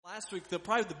Last week,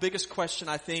 probably the biggest question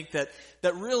I think that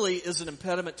really is an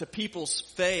impediment to people's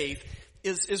faith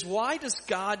is why does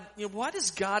God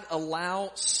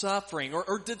allow suffering?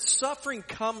 Or did suffering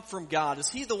come from God? Is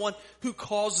He the one who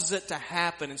causes it to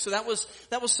happen? And so that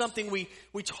was something we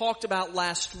talked about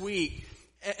last week.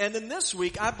 And then this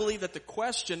week, I believe that the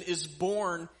question is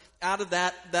born out of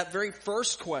that very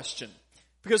first question.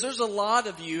 Because there's a lot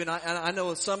of you, and I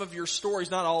know some of your stories,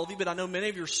 not all of you, but I know many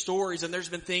of your stories, and there's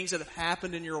been things that have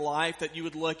happened in your life that you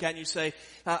would look at and you say,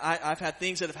 I've had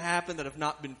things that have happened that have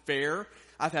not been fair.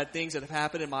 I've had things that have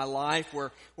happened in my life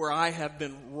where I have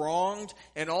been wronged,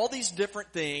 and all these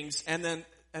different things, and then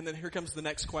here comes the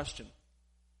next question.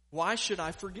 Why should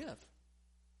I forgive?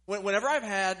 Whenever I've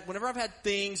had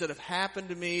things that have happened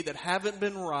to me that haven't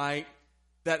been right,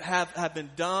 that have been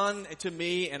done to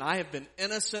me, and I have been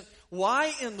innocent,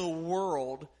 why in the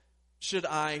world should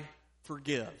I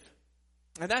forgive?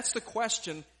 And that's the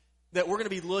question that we're going to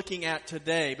be looking at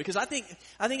today, because I think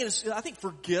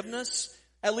forgiveness,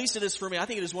 at least it is for me, I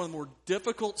think it is one of the more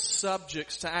difficult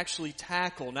subjects to actually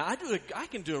tackle. Now, I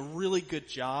can do a really good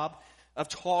job of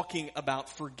talking about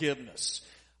forgiveness.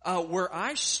 Where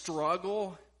I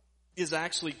struggle is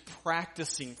actually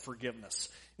practicing forgiveness.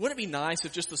 Wouldn't it be nice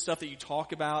if just the stuff that you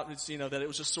talk about, that it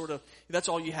was just sort of, that's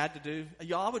all you had to do?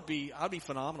 I'd be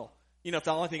phenomenal. If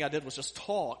the only thing I did was just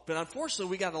talk. But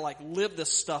unfortunately, we got to live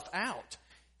this stuff out.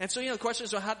 And so, the question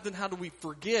is, how do we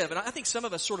forgive? And I think some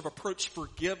of us sort of approach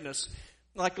forgiveness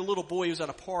like a little boy who was at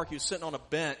a park, he was sitting on a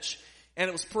bench, and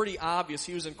it was pretty obvious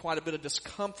he was in quite a bit of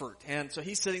discomfort. And so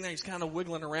he's sitting there, he's kind of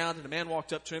wiggling around, and a man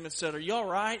walked up to him and said, "Are you all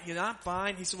right?" "I'm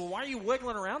fine." He said, "Well, why are you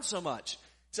wiggling around so much?" He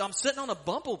said, "I'm sitting on a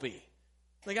bumblebee."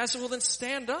 The guy said, "Well, then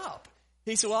stand up."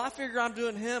 He said, "Well, I figure I'm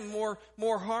doing him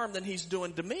more harm than he's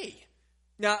doing to me."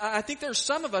 Now, I think there's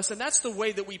some of us, and that's the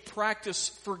way that we practice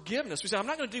forgiveness. We say, I'm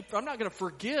not going to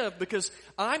forgive because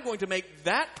I'm going to make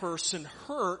that person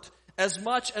hurt as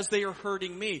much as they are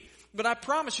hurting me. But I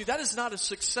promise you, that is not a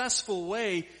successful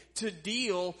way to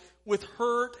deal with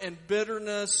hurt and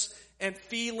bitterness and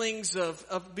feelings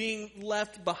of being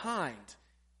left behind.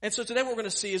 And so today what we're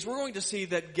going to see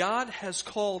that God has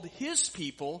called His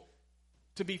people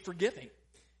to be forgiving.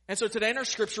 And so today in our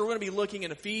scripture, we're going to be looking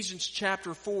at Ephesians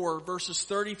chapter 4, verses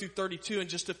 30 through 32 in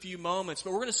just a few moments.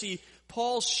 But we're going to see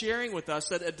Paul sharing with us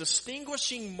that a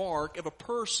distinguishing mark of a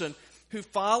person who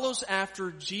follows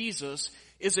after Jesus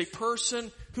is a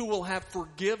person who will have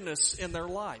forgiveness in their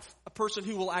life. A person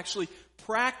who will actually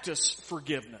practice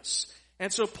forgiveness.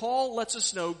 And so Paul lets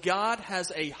us know God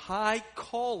has a high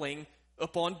calling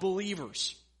upon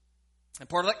believers. And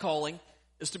part of that calling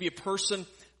is to be a person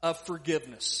of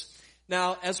forgiveness.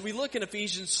 Now, as we look in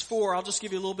Ephesians 4, I'll just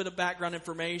give you a little bit of background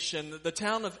information. The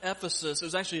town of Ephesus, it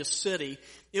was actually a city.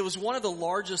 It was one of the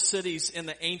largest cities in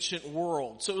the ancient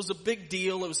world. So it was a big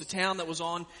deal. It was a town that was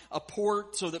on a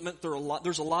port, so that meant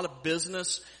there's a lot of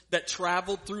business that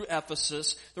traveled through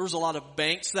Ephesus. There was a lot of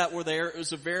banks that were there. It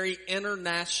was a very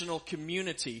international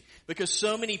community because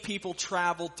so many people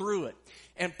traveled through it.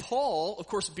 And Paul, of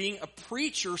course, being a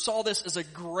preacher, saw this as a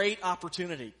great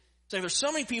opportunity. Saying there's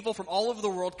so many people from all over the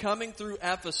world coming through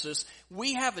Ephesus,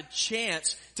 we have a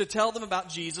chance to tell them about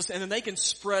Jesus, and then they can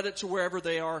spread it to wherever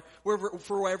they are,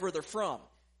 wherever they're from.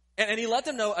 And he let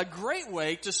them know a great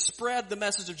way to spread the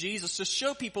message of Jesus, to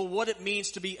show people what it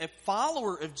means to be a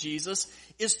follower of Jesus,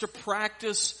 is to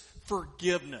practice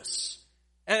forgiveness.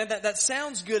 And that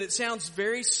sounds good. It sounds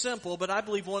very simple, but I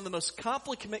believe one of the most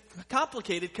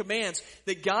complicated commands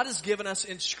that God has given us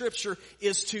in Scripture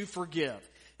is to forgive.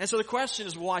 And so the question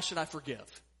is, why should I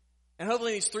forgive? And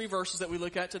hopefully in these 3 verses that we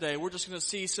look at today, we're just going to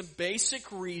see some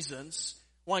basic reasons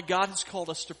why God has called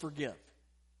us to forgive.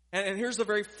 And here's the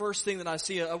very first thing that I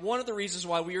see. One of the reasons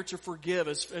why we are to forgive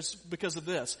is because of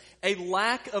this. A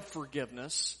lack of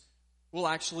forgiveness will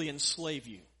actually enslave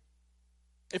you.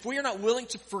 If we are not willing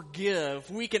to forgive,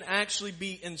 we can actually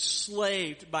be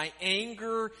enslaved by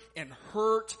anger and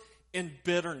hurt and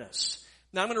bitterness.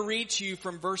 Now I'm going to read to you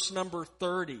from verse number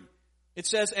 30. It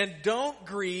says, "And don't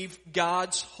grieve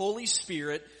God's Holy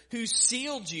Spirit, who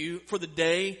sealed you for the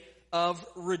day of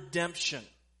redemption."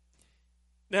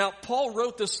 Now, Paul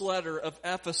wrote this letter of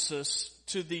Ephesus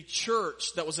to the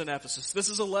church that was in Ephesus. This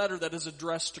is a letter that is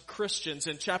addressed to Christians.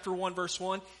 In chapter 1, verse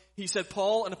 1, he said,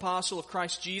 "Paul, an apostle of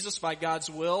Christ Jesus by God's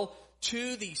will,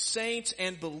 to the saints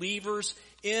and believers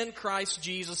in Christ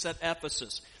Jesus at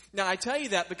Ephesus." Now, I tell you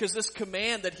that because this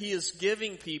command that he is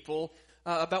giving people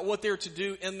about what they're to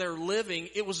do in their living,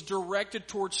 it was directed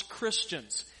towards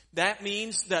Christians. That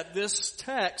means that this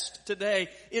text today,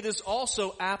 it is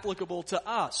also applicable to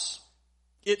us.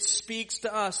 It speaks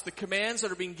to us. The commands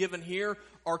that are being given here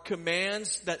are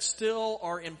commands that still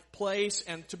are in place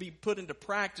and to be put into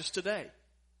practice today.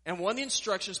 And one of the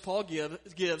instructions Paul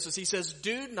gives is he says,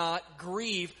 do not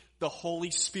grieve the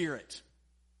Holy Spirit.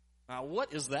 Now,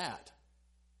 what is that?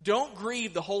 Don't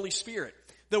grieve the Holy Spirit.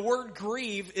 The word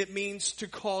grieve, it means to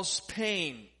cause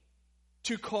pain,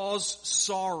 to cause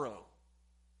sorrow.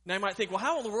 Now you might think, well,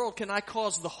 how in the world can I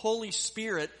cause the Holy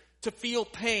Spirit to feel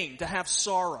pain, to have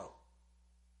sorrow?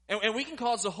 And we can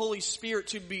cause the Holy Spirit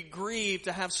to be grieved,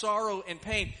 to have sorrow and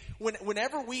pain.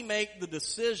 Whenever we make the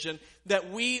decision that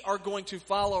we are going to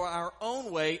follow our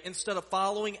own way instead of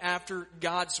following after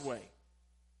God's way.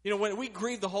 You know, when we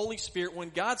grieve the Holy Spirit, when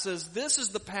God says, this is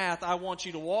the path I want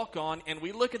you to walk on, and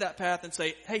we look at that path and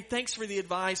say, hey, thanks for the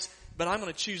advice, but I'm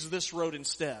going to choose this road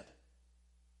instead.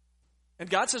 And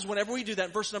God says whenever we do that,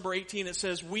 in verse number 18, it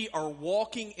says we are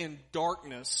walking in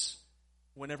darkness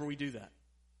whenever we do that.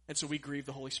 And so we grieve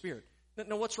the Holy Spirit.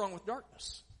 Now, what's wrong with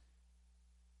darkness?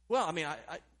 Well, I mean,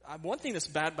 one thing that's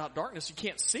bad about darkness, you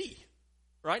can't see.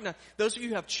 Right? Now, those of you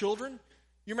who have children,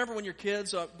 you remember when your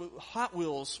kids, Hot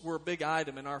Wheels were a big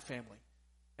item in our family.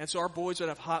 And so our boys would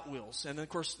have Hot Wheels. And, of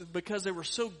course, because they were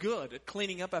so good at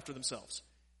cleaning up after themselves,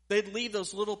 they'd leave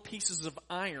those little pieces of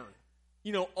iron,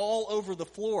 you know, all over the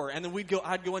floor. And then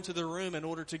I'd go into the room in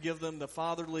order to give them the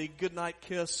fatherly goodnight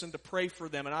kiss and to pray for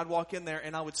them. And I'd walk in there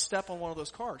and I would step on one of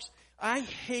those cars. I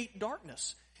hate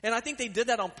darkness. And I think they did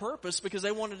that on purpose because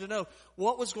they wanted to know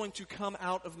what was going to come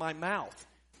out of my mouth.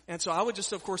 And so I would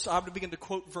just, of course, I would begin to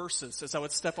quote verses as I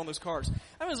would step on those cars.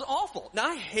 I mean, it was awful. Now,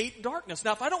 I hate darkness.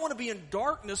 Now, if I don't want to be in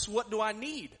darkness, what do I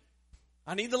need?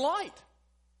 I need the light.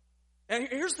 And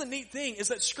here's the neat thing, is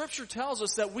that Scripture tells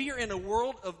us that we are in a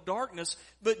world of darkness,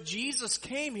 but Jesus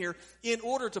came here in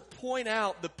order to point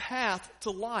out the path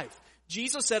to life.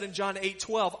 Jesus said in John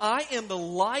 8:12, I am the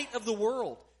light of the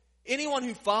world. Anyone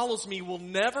who follows me will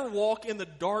never walk in the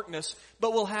darkness,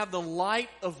 but will have the light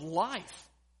of life.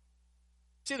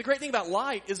 See, the great thing about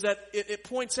light is that it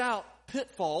points out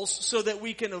pitfalls so that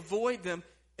we can avoid them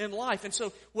in life. And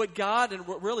so what God and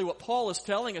what Paul is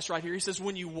telling us right here, he says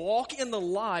when you walk in the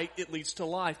light, it leads to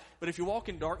life. But if you walk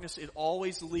in darkness, it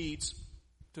always leads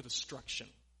to destruction.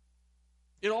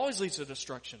 It always leads to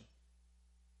destruction.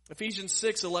 Ephesians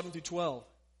 6:11-12.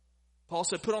 Paul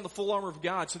said, put on the full armor of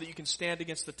God so that you can stand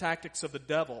against the tactics of the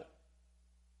devil.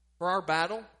 For our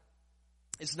battle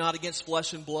is not against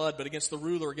flesh and blood, but against the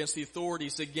ruler, against the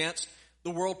authorities, against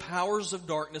the world powers of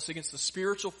darkness, against the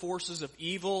spiritual forces of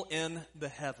evil in the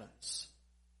heavens.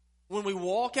 When we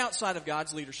walk outside of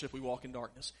God's leadership, we walk in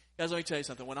darkness. Guys, let me tell you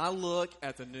something. When I look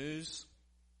at the news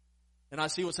and I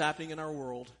see what's happening in our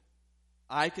world,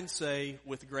 I can say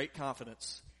with great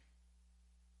confidence,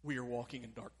 we are walking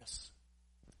in darkness.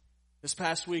 This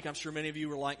past week, I'm sure many of you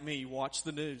were like me. You watched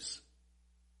the news.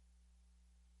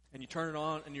 And you turn it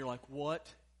on and you're like, what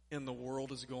in the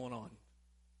world is going on?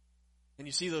 And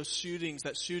you see those shootings,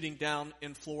 that shooting down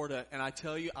in Florida. And I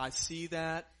tell you, I see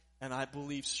that and I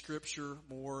believe Scripture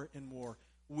more and more.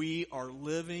 We are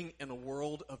living in a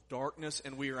world of darkness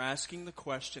and we are asking the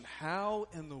question, how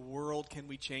in the world can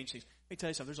we change things? Let me tell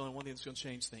you something. There's only one thing that's going to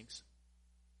change things.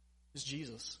 It's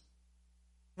Jesus.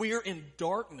 We are in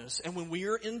darkness, and when we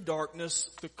are in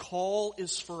darkness, the call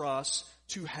is for us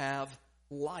to have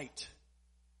light.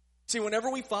 See, whenever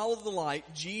we follow the light,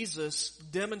 Jesus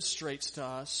demonstrates to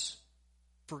us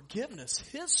forgiveness,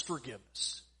 His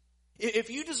forgiveness. If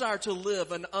you desire to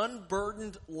live an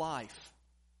unburdened life,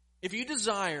 if you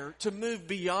desire to move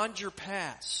beyond your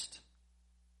past,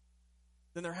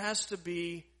 then there has to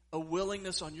be a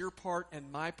willingness on your part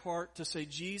and my part to say,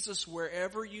 Jesus,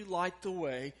 wherever you light the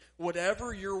way,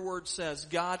 whatever your word says,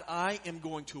 God, I am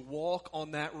going to walk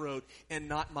on that road and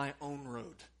not my own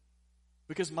road.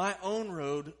 Because my own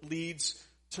road leads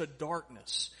to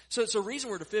darkness. So it's a reason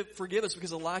we're to forgive us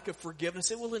because of lack of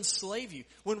forgiveness. It will enslave you.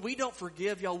 When we don't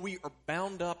forgive, y'all, we are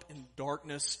bound up in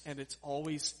darkness and it's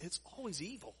always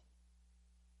evil.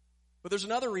 But there's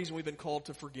another reason we've been called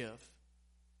to forgive.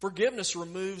 Forgiveness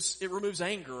removes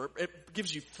anger. It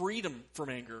gives you freedom from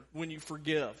anger when you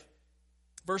forgive.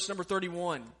 Verse number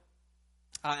 31.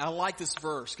 I like this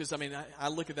verse because, I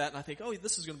look at that and I think, oh,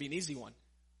 this is going to be an easy one.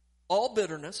 All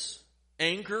bitterness,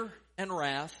 anger, and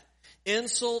wrath,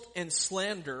 insult, and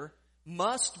slander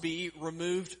must be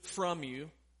removed from you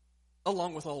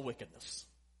along with all wickedness.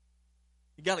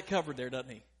 You got it covered there, doesn't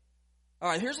he? All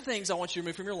right, here's the things I want you to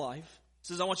remove from your life. It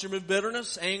says, I want you to remove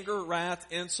bitterness, anger, wrath,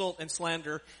 insult, and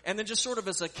slander. And then just sort of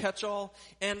as a catch-all,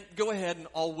 and go ahead and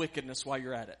all wickedness while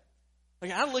you're at it. Like,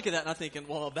 I look at that and I'm thinking,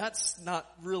 well, that's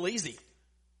not real easy.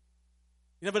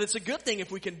 But it's a good thing if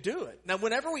we can do it. Now,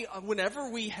 whenever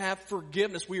we have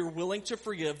forgiveness, we are willing to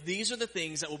forgive. These are the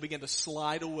things that will begin to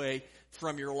slide away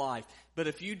from your life. But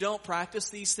if you don't practice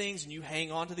these things and you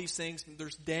hang on to these things,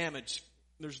 there's damage.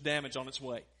 There's damage on its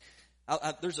way.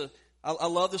 I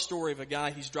love the story of a guy.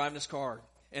 He's driving his car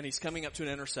and he's coming up to an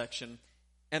intersection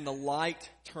and the light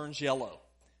turns yellow.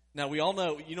 Now, we all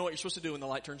know, you know what you're supposed to do when the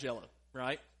light turns yellow,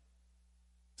 right?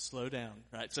 Slow down,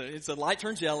 right? So it's the light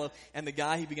turns yellow, and the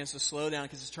guy, he begins to slow down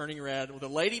because it's turning red. Well, the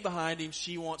lady behind him,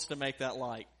 she wants to make that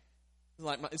light.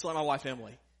 It's like my wife,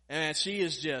 Emily. And she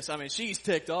is she's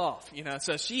ticked off,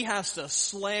 So she has to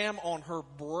slam on her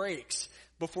brakes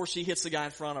before she hits the guy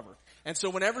in front of her. And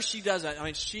so whenever she does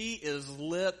that, she is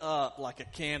lit up like a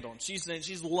candle. And she's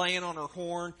laying on her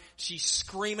horn. She's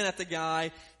screaming at the guy.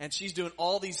 And she's doing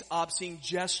all these obscene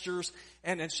gestures.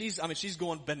 And she's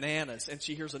going bananas. And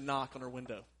she hears a knock on her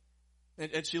window.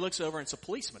 And she looks over and it's a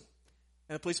policeman.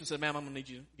 And the policeman said, "Ma'am, I'm going to need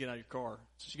you to get out of your car."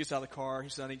 So she gets out of the car. He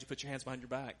said, "I need you to put your hands behind your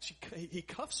back." He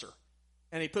cuffs her.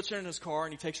 And he puts her in his car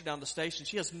and he takes her down to the station.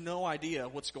 She has no idea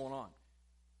what's going on.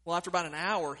 Well, after about an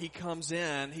hour, he comes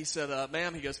in. He said,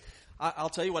 "Ma'am," he goes, I'll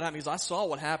tell you what happened. He goes, "I saw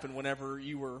what happened whenever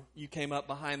you came up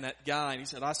behind that guy." And he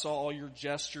said, "I saw all your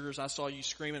gestures. I saw you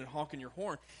screaming and honking your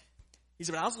horn." He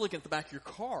said, "But I was looking at the back of your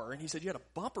car." And he said, "You had a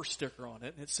bumper sticker on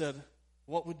it." And it said,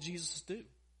 "What would Jesus do?"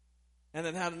 And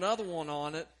then it had another one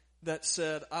on it that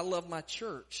said, "I love my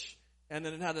church." And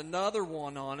then it had another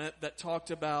one on it that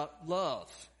talked about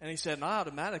love. And he said, "And I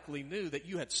automatically knew that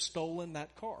you had stolen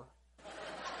that car."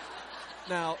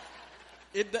 Now,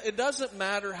 it doesn't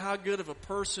matter how good of a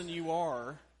person you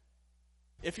are.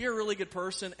 If you're a really good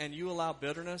person and you allow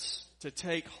bitterness to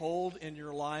take hold in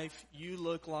your life, you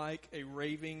look like a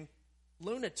raving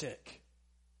lunatic.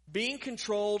 Being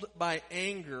controlled by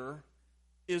anger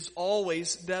is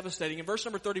always devastating. In verse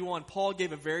number 31, Paul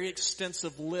gave a very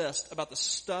extensive list about the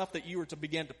stuff that you are to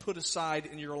begin to put aside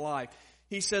in your life.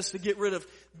 He says to get rid of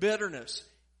bitterness,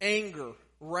 anger,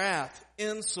 wrath,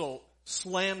 insult,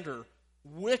 slander,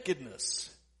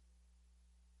 wickedness.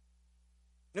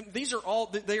 And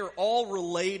they are all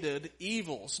related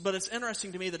evils. But it's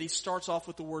interesting to me that he starts off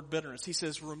with the word bitterness. He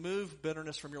says, remove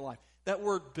bitterness from your life. That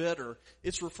word bitter,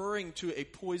 it's referring to a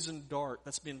poisoned dart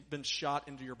that's been shot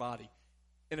into your body.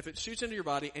 And if it shoots into your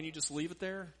body and you just leave it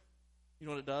there, you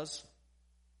know what it does?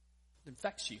 It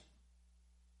infects you.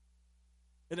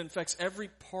 It infects every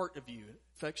part of you. It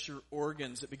affects your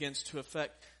organs. It begins to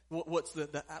affect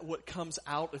what comes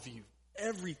out of you.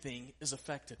 Everything is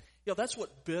affected. That's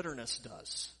what bitterness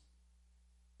does.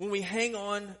 When we hang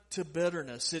on to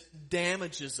bitterness, it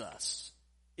damages us.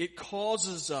 It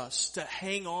causes us to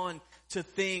hang on to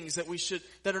things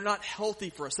that are not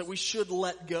healthy for us, that we should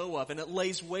let go of, and it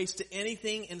lays waste to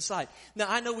anything inside. Now,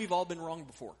 I know we've all been wrong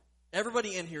before.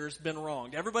 Everybody in here has been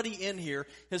wronged. Everybody in here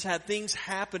has had things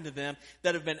happen to them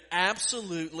that have been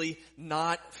absolutely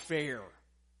not fair.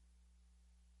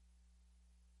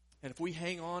 And if we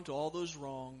hang on to all those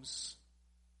wrongs,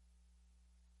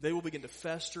 they will begin to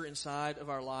fester inside of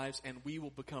our lives and we will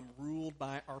become ruled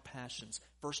by our passions.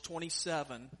 Verse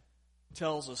 27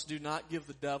 tells us, do not give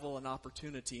the devil an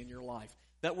opportunity in your life.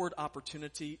 That word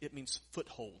opportunity, it means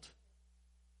foothold.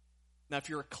 Now, if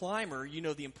you're a climber, you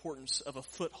know the importance of a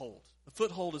foothold. A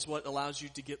foothold is what allows you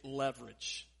to get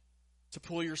leverage, to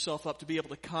pull yourself up, to be able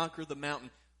to conquer the mountain.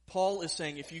 Paul is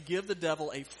saying if you give the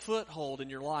devil a foothold in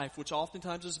your life, which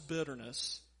oftentimes is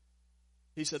bitterness,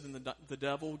 he said then the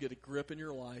devil will get a grip in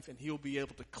your life and he'll be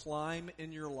able to climb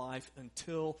in your life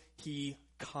until he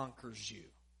conquers you.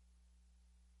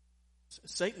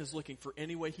 Satan is looking for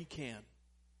any way he can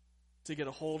to get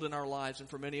a hold in our lives, and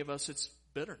for many of us it's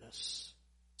bitterness.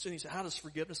 So he said, how does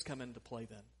forgiveness come into play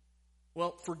then?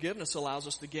 Well, forgiveness allows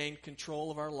us to gain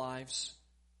control of our lives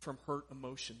from hurt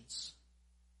emotions.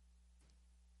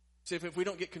 See, if we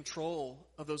don't get control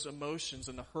of those emotions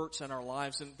and the hurts in our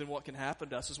lives, then what can happen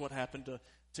to us is what happened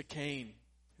to Cain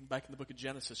back in the book of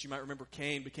Genesis. You might remember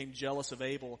Cain became jealous of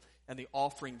Abel and the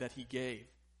offering that he gave.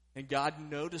 And God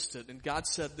noticed it, and God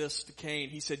said this to Cain.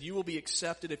 He said, you will be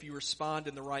accepted if you respond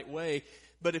in the right way,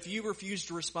 but if you refuse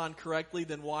to respond correctly,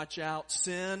 then watch out.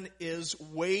 Sin is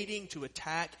waiting to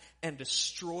attack and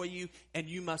destroy you, and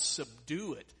you must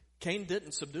subdue it. Cain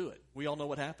didn't subdue it. We all know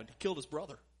what happened. He killed his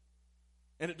brother,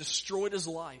 and it destroyed his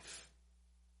life.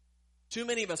 Too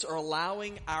many of us are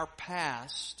allowing our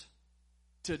past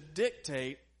to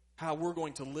dictate how we're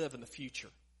going to live in the future.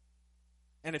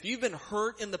 And if you've been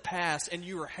hurt in the past and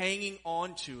you are hanging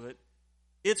on to it,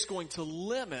 it's going to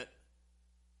limit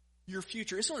your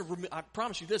future. It's going to I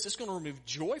promise you this, it's going to remove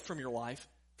joy from your life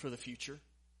for the future.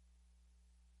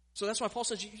 So that's why Paul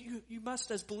says you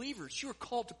must, as believers, you are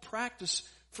called to practice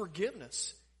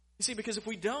forgiveness. You see, because if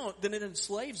we don't, then it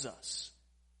enslaves us.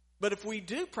 But if we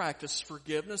do practice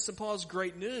forgiveness, and Paul's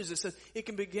great news, it says it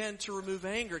can begin to remove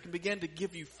anger. It can begin to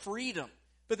give you freedom.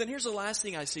 But then here's the last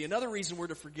thing I see. Another reason we're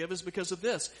to forgive is because of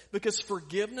this. Because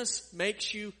forgiveness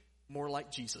makes you more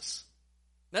like Jesus.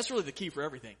 That's really the key for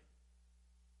everything.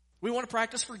 We want to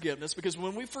practice forgiveness because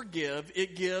when we forgive,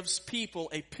 it gives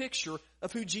people a picture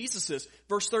of who Jesus is.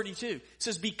 Verse 32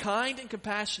 says, be kind and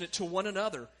compassionate to one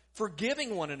another,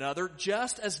 forgiving one another,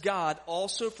 just as God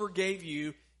also forgave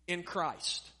you in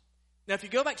Christ. Now, if you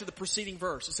go back to the preceding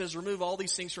verse, it says, remove all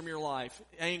these things from your life,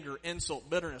 anger, insult,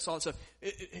 bitterness, all that stuff.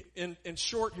 In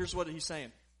short, here's what he's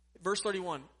saying. Verse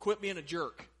 31, quit being a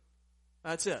jerk.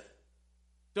 That's it.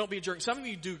 Don't be a jerk. Some of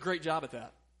you do a great job at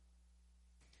that.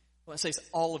 Well, I say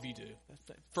all of you do.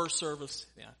 First service,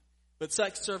 yeah. But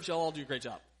second service, y'all all do a great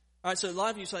job. All right, so a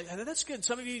lot of you say, hey, that's good.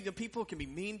 Some of you, people can be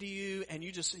mean to you, and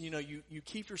you just, you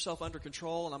keep yourself under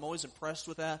control, and I'm always impressed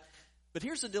with that. But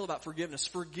here's the deal about forgiveness.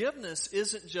 Forgiveness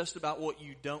isn't just about what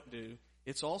you don't do.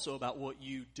 It's also about what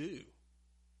you do.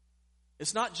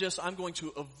 It's not just I'm going to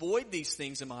avoid these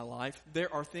things in my life.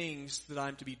 There are things that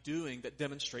I'm to be doing that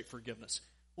demonstrate forgiveness.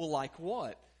 Well, like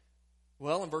what?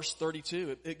 Well, in verse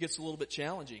 32, it gets a little bit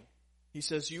challenging. He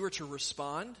says you are to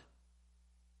respond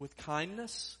with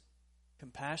kindness,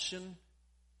 compassion,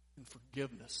 and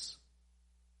forgiveness.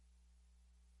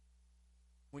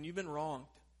 When you've been wronged,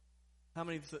 how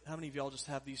many of y'all just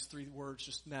have these three words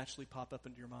just naturally pop up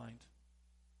into your mind?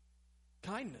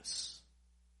 Kindness.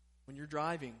 When you're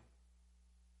driving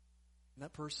and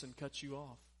that person cuts you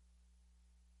off.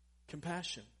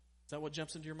 Compassion. Is that what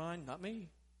jumps into your mind? Not me.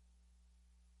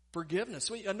 Forgiveness.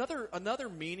 Another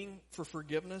meaning for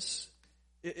forgiveness,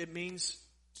 it means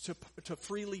to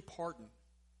freely pardon.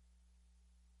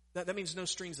 That means no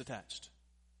strings attached.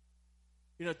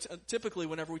 Typically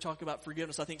whenever we talk about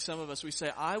forgiveness, I think some of us, we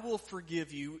say, I will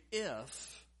forgive you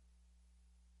if,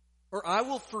 or I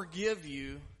will forgive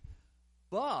you,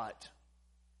 but.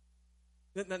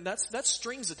 That's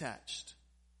strings attached.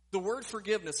 The word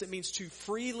forgiveness, it means to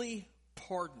freely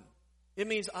pardon. It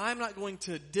means I'm not going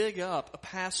to dig up a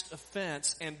past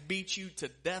offense and beat you to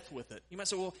death with it. You might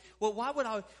say, well, why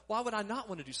would I not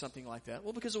want to do something like that?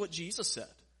 Well, because of what Jesus said.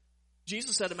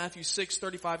 Jesus said in Matthew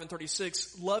 6:35 and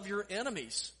 36, love your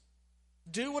enemies.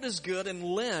 Do what is good and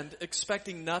lend,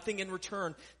 expecting nothing in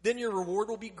return. Then your reward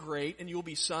will be great, and you will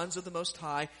be sons of the Most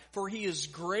High, for He is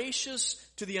gracious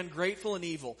to the ungrateful and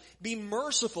evil. Be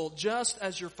merciful, just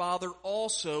as your Father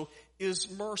also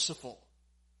is merciful.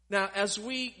 Now, as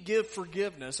we give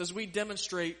forgiveness, as we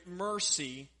demonstrate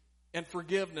mercy and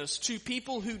forgiveness to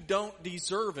people who don't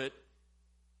deserve it,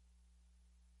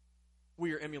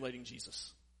 we are emulating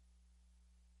Jesus.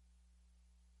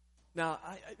 Now,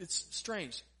 it's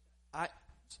strange.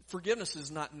 Forgiveness is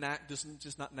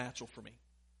just not natural for me.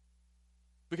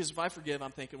 Because if I forgive,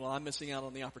 I'm thinking, well, I'm missing out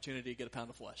on the opportunity to get a pound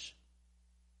of flesh.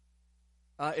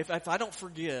 If I don't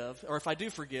forgive, or if I do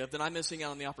forgive, then I'm missing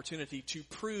out on the opportunity to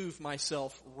prove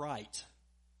myself right.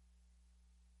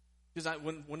 Because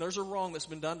when there's a wrong that's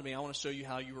been done to me, I want to show you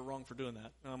how you were wrong for doing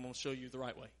that. And I'm going to show you the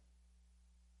right way.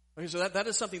 Okay, so that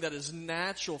is something that is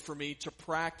natural for me to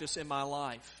practice in my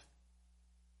life.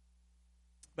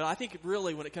 But I think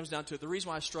really when it comes down to it, the reason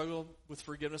why I struggle with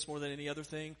forgiveness more than any other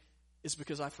thing is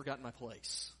because I've forgotten my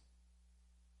place.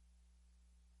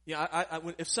 Yeah,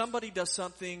 if somebody does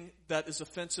something that is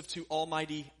offensive to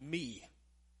Almighty me,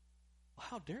 well,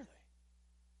 how dare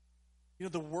they?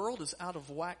 The world is out of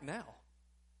whack now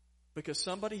because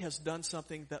somebody has done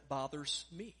something that bothers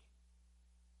me.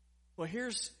 Well,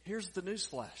 here's the news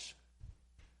flash.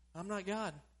 I'm not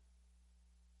God.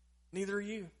 Neither are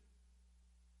you.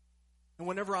 And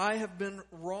whenever I have been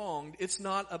wronged, it's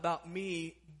not about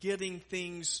me getting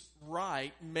things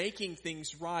right, making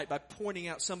things right by pointing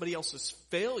out somebody else's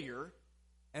failure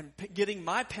and getting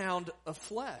my pound of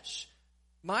flesh.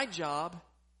 My job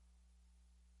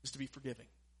is to be forgiving.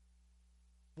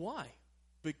 Why?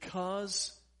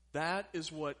 Because that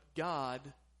is what God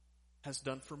has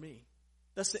done for me.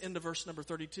 That's the end of verse number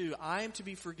 32. I am to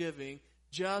be forgiving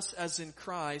just as in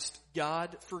Christ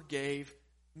God forgave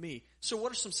me. So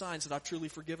what are some signs that I've truly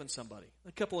forgiven somebody?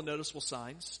 A couple of noticeable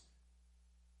signs.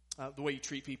 The way you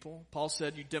treat people. Paul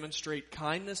said you demonstrate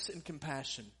kindness and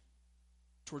compassion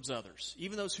towards others,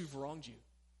 even those who've wronged you.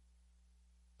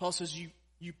 Paul says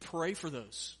you pray for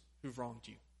those who've wronged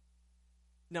you.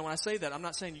 Now, when I say that, I'm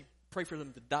not saying you pray for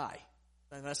them to die.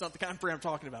 And that's not the kind of prayer I'm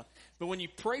talking about. But when you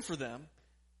pray for them,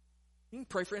 you can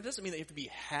pray for them. It doesn't mean that you have to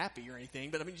be happy or anything,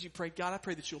 but I mean, you pray, God, I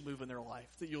pray that you'll move in their life,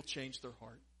 that you'll change their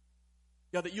heart.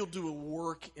 God, that you'll do a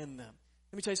work in them.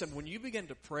 Let me tell you something. When you begin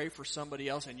to pray for somebody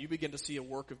else and you begin to see a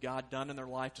work of God done in their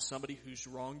life to somebody who's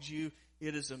wronged you,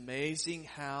 it is amazing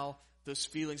how those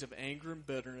feelings of anger and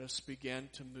bitterness begin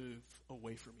to move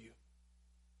away from you.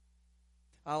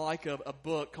 I like a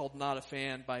book called Not a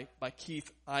Fan by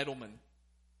Keith Idleman.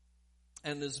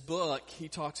 And this book,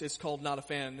 it's called Not a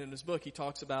Fan. And in this book, he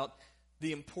talks about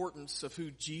the importance of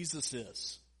who Jesus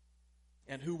is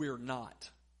and who we're not.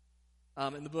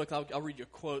 In the book, I'll read you a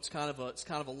quote. It's kind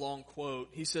of a long quote.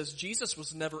 He says, Jesus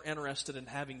was never interested in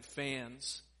having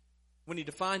fans. When he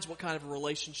defines what kind of a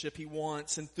relationship he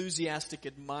wants, enthusiastic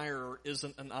admirer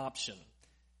isn't an option.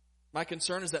 My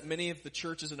concern is that many of the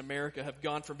churches in America have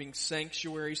gone from being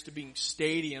sanctuaries to being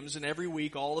stadiums, and every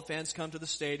week all the fans come to the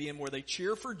stadium where they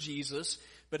cheer for Jesus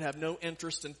but have no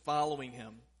interest in following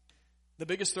him. The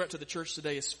biggest threat to the church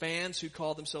today is fans who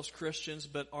call themselves Christians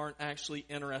but aren't actually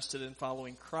interested in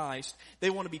following Christ. They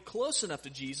want to be close enough to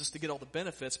Jesus to get all the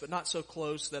benefits, but not so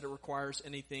close that it requires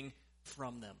anything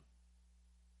from them.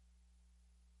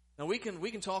 Now we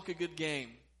can talk a good game,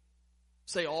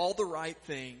 say all the right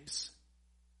things.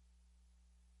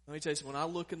 Let me tell you something. When I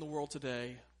look in the world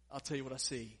today, I'll tell you what I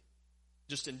see,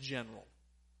 just in general.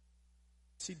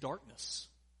 I see darkness.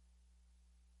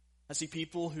 I see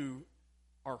people who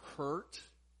are hurt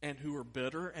and who are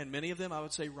bitter, and many of them, I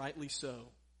would say, rightly so.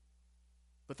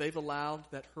 But they've allowed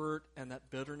that hurt and that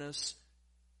bitterness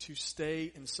to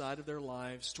stay inside of their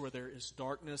lives to where there is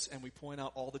darkness, and we point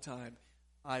out all the time,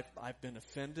 I've been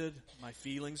offended, my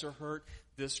feelings are hurt,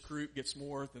 this group gets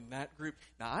more than that group.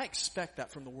 Now, I expect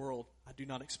that from the world. I do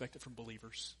not expect it from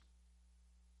believers.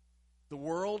 The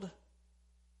world, you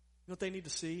know what they need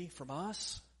to see from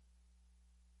us?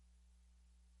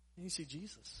 They need to see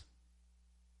Jesus.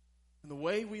 And the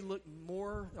way we look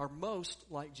most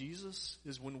like Jesus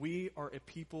is when we are a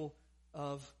people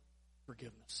of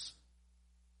forgiveness.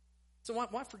 So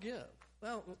why forgive?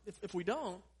 Well, if we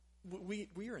don't,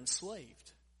 we are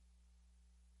enslaved.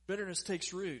 Bitterness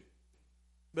takes root.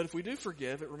 But if we do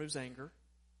forgive, it removes anger,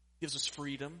 gives us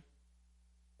freedom.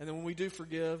 And then when we do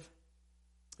forgive,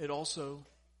 it also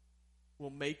will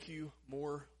make you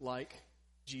more like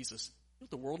Jesus. You know what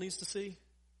the world needs to see?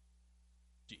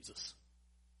 Jesus.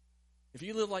 If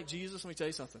you live like Jesus, let me tell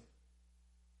you something.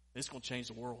 It's going to change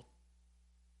the world.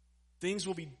 Things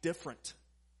will be different.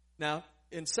 Now,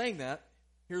 in saying that,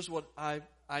 here's what I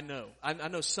know. I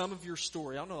know some of your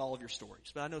story. I don't know all of your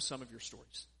stories, but I know some of your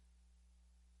stories.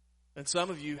 And some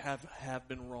of you have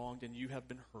been wronged and you have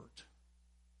been hurt.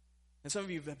 And some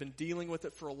of you have been dealing with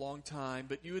it for a long time,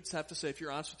 but you would have to say, if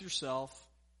you're honest with yourself,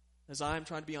 as I'm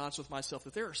trying to be honest with myself,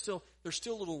 that there's still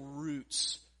little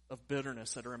roots of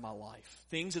bitterness that are in my life.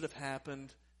 Things that have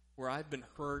happened where I've been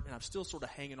hurt and I'm still sort of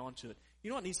hanging on to it. You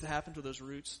know what needs to happen to those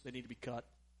roots? They need to be cut.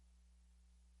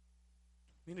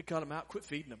 You need to cut them out. Quit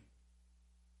feeding them.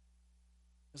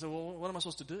 I said, well, what am I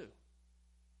supposed to do?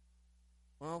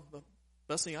 Well, the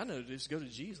best thing I know to do is go to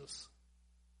Jesus.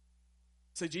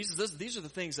 Say, Jesus, these are the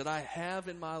things that I have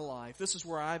in my life. This is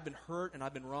where I've been hurt and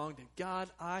I've been wronged. And God,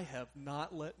 I have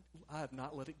not let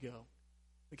it go.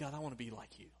 But God, I want to be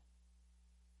like you.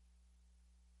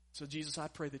 So Jesus, I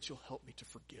pray that you'll help me to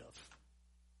forgive,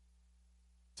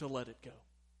 to let it go.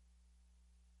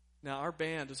 Now,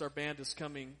 as our band is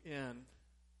coming in,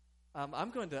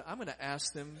 I'm going to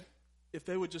ask them if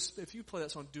they would if you play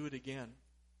that song, Do It Again.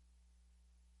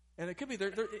 And it could be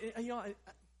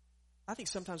I think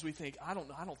sometimes we think, I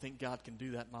don't think God can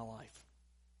do that in my life.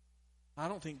 I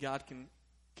don't think God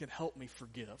can help me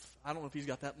forgive. I don't know if he's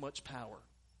got that much power.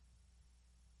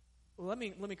 Well, let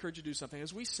me encourage you to do something.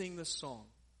 As we sing this song,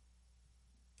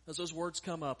 as those words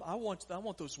come up, I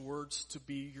want those words to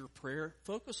be your prayer.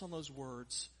 Focus on those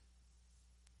words.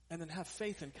 And then have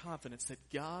faith and confidence that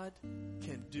God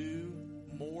can do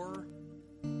more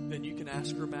than you can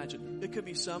ask or imagine. It could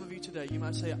be some of you today. You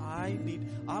might say, I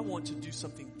want to do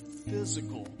something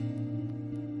physical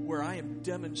where I am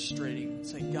demonstrating,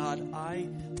 saying, God, I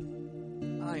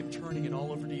am turning it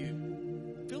all over to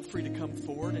you. Feel free to come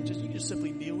forward and you just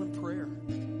simply kneel in prayer.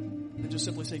 And just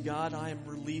simply say, God, I am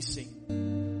releasing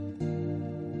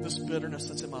this bitterness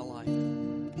that's in my life.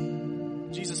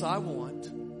 Jesus, I want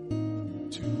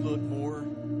to look more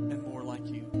and more like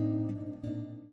you.